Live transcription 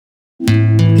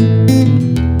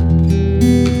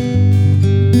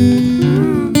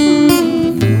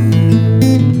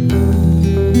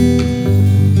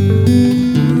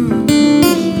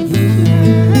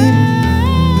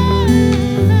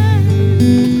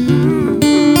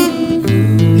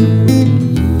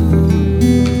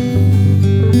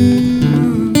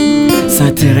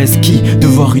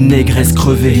une négresse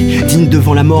crevée. Digne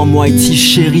devant la mort, moi Haïti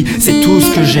chérie, c'est tout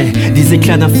ce que j'ai. Des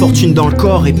éclats d'infortune dans le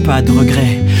corps et pas de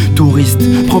regret. Touriste,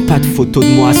 prends pas de photos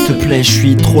de moi s'il te plaît. Je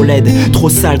suis trop laide, trop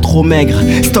sale, trop maigre.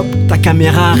 Stop ta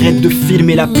caméra, arrête de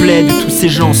filmer la plaie de tous ces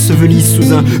gens ensevelis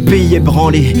sous un pays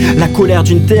ébranlé. La colère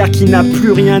d'une terre qui n'a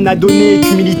plus rien à donner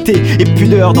qu'humilité et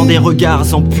pudeur dans des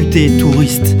regards amputés.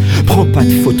 Touriste, prends pas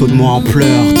de photos de moi en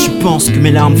pleurs. Tu penses que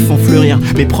mes larmes font fleurir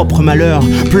mes propres malheurs.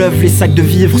 Pleuvent les sacs de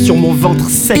vivre sur mon ventre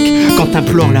sec quand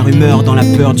t'implores la rumeur dans la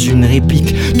peur d'une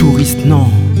réplique. Touriste, non,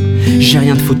 j'ai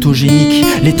rien de photogénique.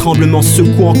 Les tremblements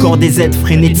secouent encore des êtres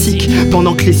frénétiques,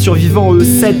 pendant que les survivants eux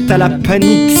cèdent à la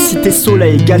panique. Cité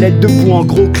soleil, galette debout en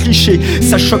gros cliché.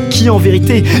 Ça choque qui en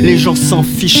vérité? Les gens s'en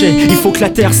fichaient. Il faut que la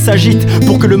terre s'agite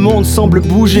pour que le monde semble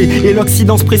bouger, et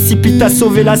l'Occident se précipite à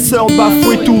sauver la sœur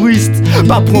bafouée. Touriste,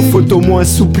 bah prends photo moins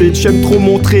souplée. Tu aimes trop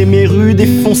montrer mes rues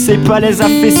défoncées, palais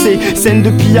affaissés, scènes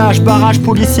de pillage, barrages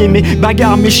policiers, mes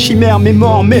bagarres, mes chimères, mes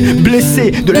morts, mes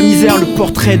blessés. De la misère, le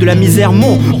portrait de la misère,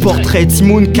 mon portrait.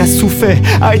 Timoun qu'a souffert,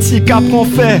 Haïti qu'a prend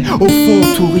fait. Au fond,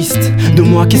 touriste, de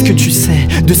moi qu'est-ce que tu sais?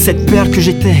 De cette perle que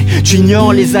j'étais, tu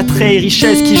ignores les attraits et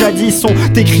richesses qui jadis ont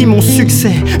écrit mon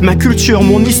succès. Ma culture,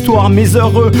 mon histoire, mes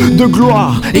heureux de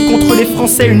gloire. Et contre les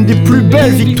Français, une des plus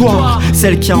belles victoires,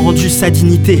 celle qui a rendu sa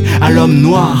dignité à l'homme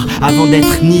noir, avant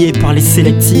d'être nié par les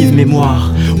sélectives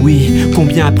mémoires. Oui,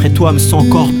 combien après toi me sont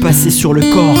encore passés sur le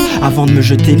corps avant de me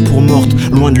jeter pour morte,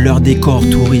 loin de leur décor.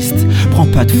 Touriste, prends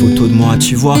pas de photos de moi,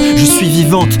 tu vois, je suis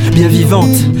vivante, bien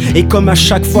vivante. Et comme à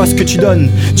chaque fois ce que tu donnes,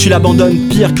 tu l'abandonnes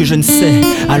pire que je ne sais.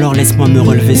 Alors laisse-moi me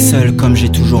relever seul comme j'ai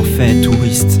toujours fait.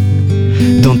 Touriste,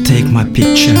 don't take my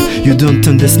picture, you don't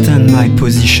understand my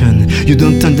position, you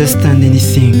don't understand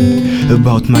anything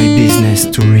about my business.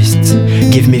 Tourist,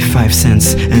 give me 5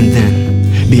 cents and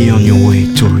then be on your way.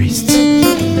 Tourist,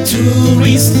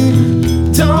 tourist,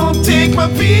 don't take my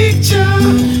picture,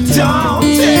 don't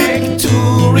take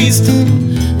tourist,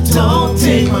 don't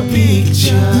take my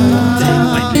picture,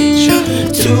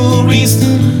 tourist,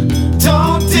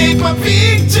 don't take my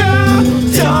picture,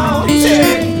 don't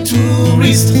take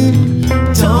tourist,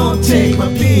 don't take my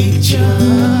picture.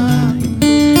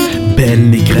 Belle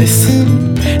négresse,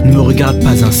 ne me regarde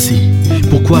pas ainsi.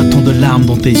 Pourquoi tant de larmes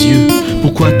dans tes yeux?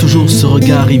 Pourquoi toujours ce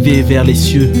regard rivé vers les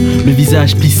cieux? Le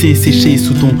visage plissé, séché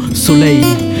sous ton soleil,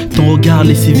 ton regard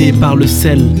lessivé par le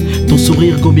sel, ton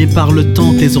sourire gommé par le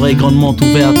temps, tes oreilles grandement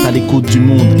ouvertes à l'écoute du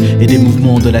monde et des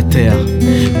mouvements de la terre.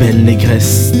 Belle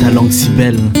négresse, ta langue si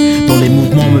belle, dont les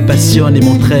mouvements me passionnent et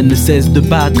m'entraînent, ne cesse de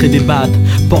battre et débattre,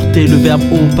 porter le verbe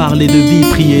haut, parler de vie,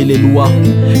 prier les lois.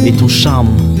 Et ton charme,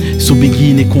 sous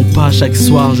béguine et compas, chaque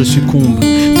soir je succombe.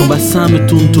 Ton bassin me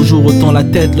tourne toujours autant la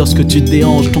tête lorsque tu te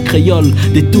déhanches. Ton créole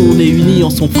détourne et unit en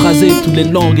son phrasé toutes les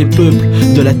langues et peuples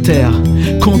de la terre.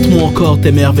 Conte-moi encore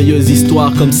tes merveilleuses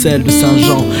histoires comme celle de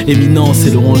Saint-Jean, éminence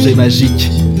et l'oranger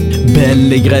magique. Belle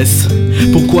négresse,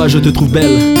 pourquoi je te trouve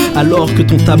belle alors que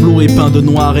ton tableau est peint de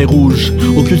noir et rouge,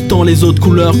 occultant les autres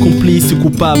couleurs complices ou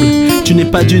coupables? Tu n'es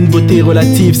pas d'une beauté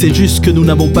relative, c'est juste que nous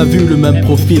n'avons pas vu le même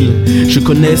profil. Je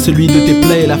connais celui de tes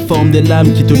plaies et la forme des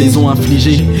lames qui te les ont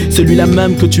infligées, celui-là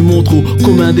même que tu montres au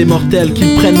commun des mortels,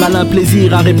 qu'ils prennent malin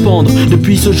plaisir à répandre.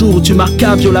 Depuis ce jour où tu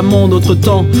marquas violemment notre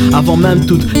temps, avant même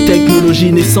toute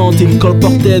technologie naissante, il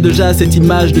colportait déjà cette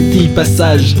image de fille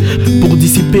passage, pour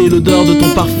dissiper l'odeur de ton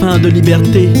parfum de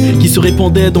liberté qui se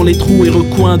répandait dans les trous et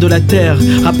recoins de la terre,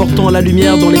 rapportant la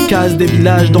lumière dans les cases des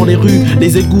villages, dans les rues,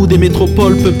 les égouts des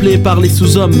métropoles peuplées par les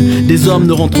sous-hommes. Des hommes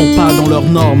ne rentrant pas dans leurs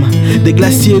normes, des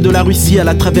glaciers de la Russie à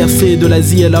la traversée de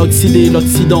l'Asie, elle a oxydé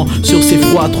l'Occident sur ses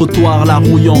froids trottoirs la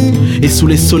rouillant, et sous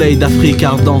les soleils d'Afrique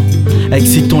ardents,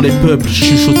 excitant les peuples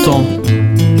chuchotant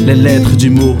les lettres du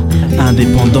mot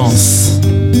indépendance.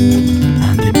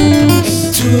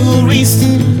 Indépendance. Tourist,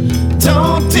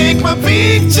 don't take my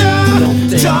picture, don't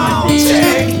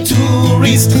take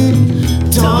tourist,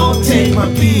 don't take my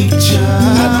picture,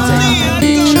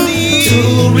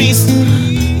 tourist,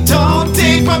 don't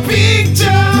take my picture,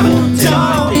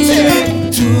 don't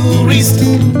take tourist,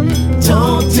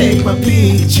 don't take my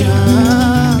picture.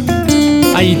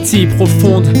 Haïti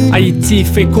profonde, Haïti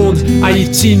féconde,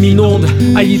 Haïti m'inonde,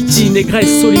 Haïti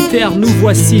négresse solitaire, nous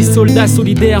voici, soldats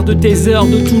solidaires de tes heures,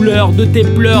 de tout l'heure, de tes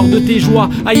pleurs, de tes joies.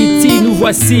 Haïti, nous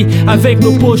voici, avec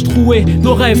nos poches trouées,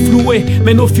 nos rêves floués,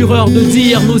 mais nos fureurs de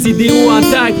dire, nos idéaux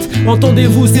intacts.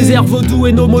 Entendez-vous ces airs vaudous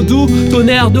et nos mots doux,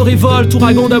 tonnerre de révolte,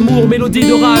 ouragan d'amour, mélodie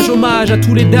de rage, hommage à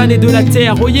tous les damnés de la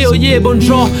terre. Oyez, oyez, bonnes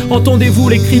gens, entendez-vous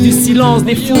les cris du silence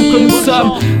des fous que nous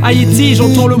sommes. Haïti,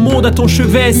 j'entends le monde à ton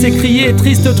chevet s'écrier, triste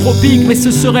triste tropique, mais ce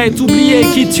serait oublier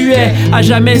qui tu es. À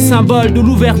jamais symbole de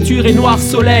l'ouverture et noir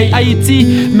soleil. Haïti,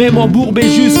 même embourbé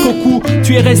jusqu'au cou,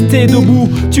 tu es resté debout.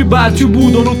 Tu bats, tu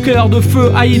boues dans nos cœurs de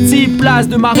feu. Haïti, place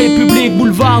de ma république,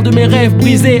 boulevard de mes rêves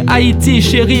brisés. Haïti,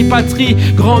 chérie, patrie,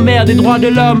 grand-mère des droits de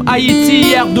l'homme. Haïti,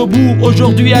 hier debout,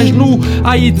 aujourd'hui à genoux.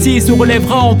 Haïti se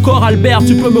relèvera encore, Albert,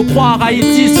 tu peux me croire.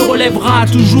 Haïti se relèvera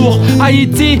toujours.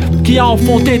 Haïti, qui a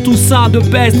enfanté Toussaint de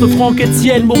Pestre, Franck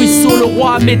Etienne, Morisseau, le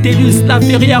roi, Métellus, la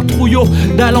Ferrière, Trouillot,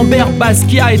 d'Alembert,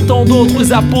 Basquiat et tant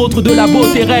d'autres apôtres de la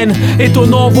beauté reine.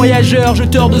 Étonnant voyageur,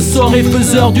 jeteur de sorts et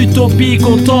faiseur d'utopie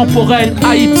contemporaine.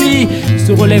 Haïti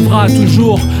se relèvera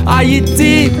toujours.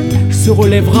 Haïti se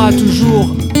relèvera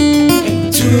toujours.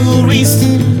 Tourist,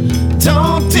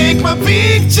 don't take my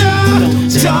picture.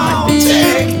 Don't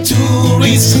take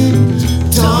tourist.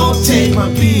 Don't take my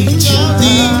picture.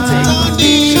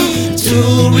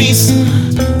 Tourist,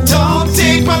 don't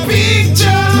take my picture.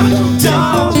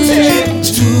 Don't take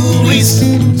tourist.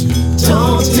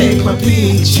 Don't take my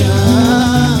picture.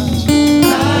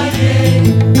 Aïe,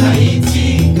 Haïti,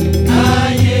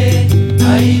 aïe,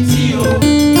 Haïti, oh,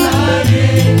 aïe,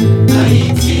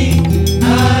 Haïti,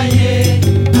 aïe,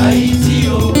 Haïti,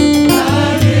 oh,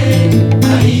 aïe,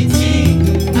 Haïti,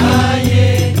 aïe,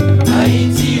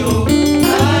 Haïti, oh,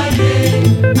 aïe,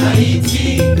 Haïti,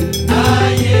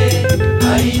 aïe,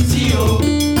 Haïti, oh,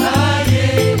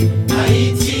 aïe,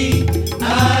 Haïti,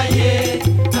 aïe,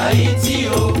 Haïti,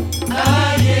 oh,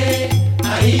 aïe,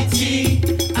 Haïti.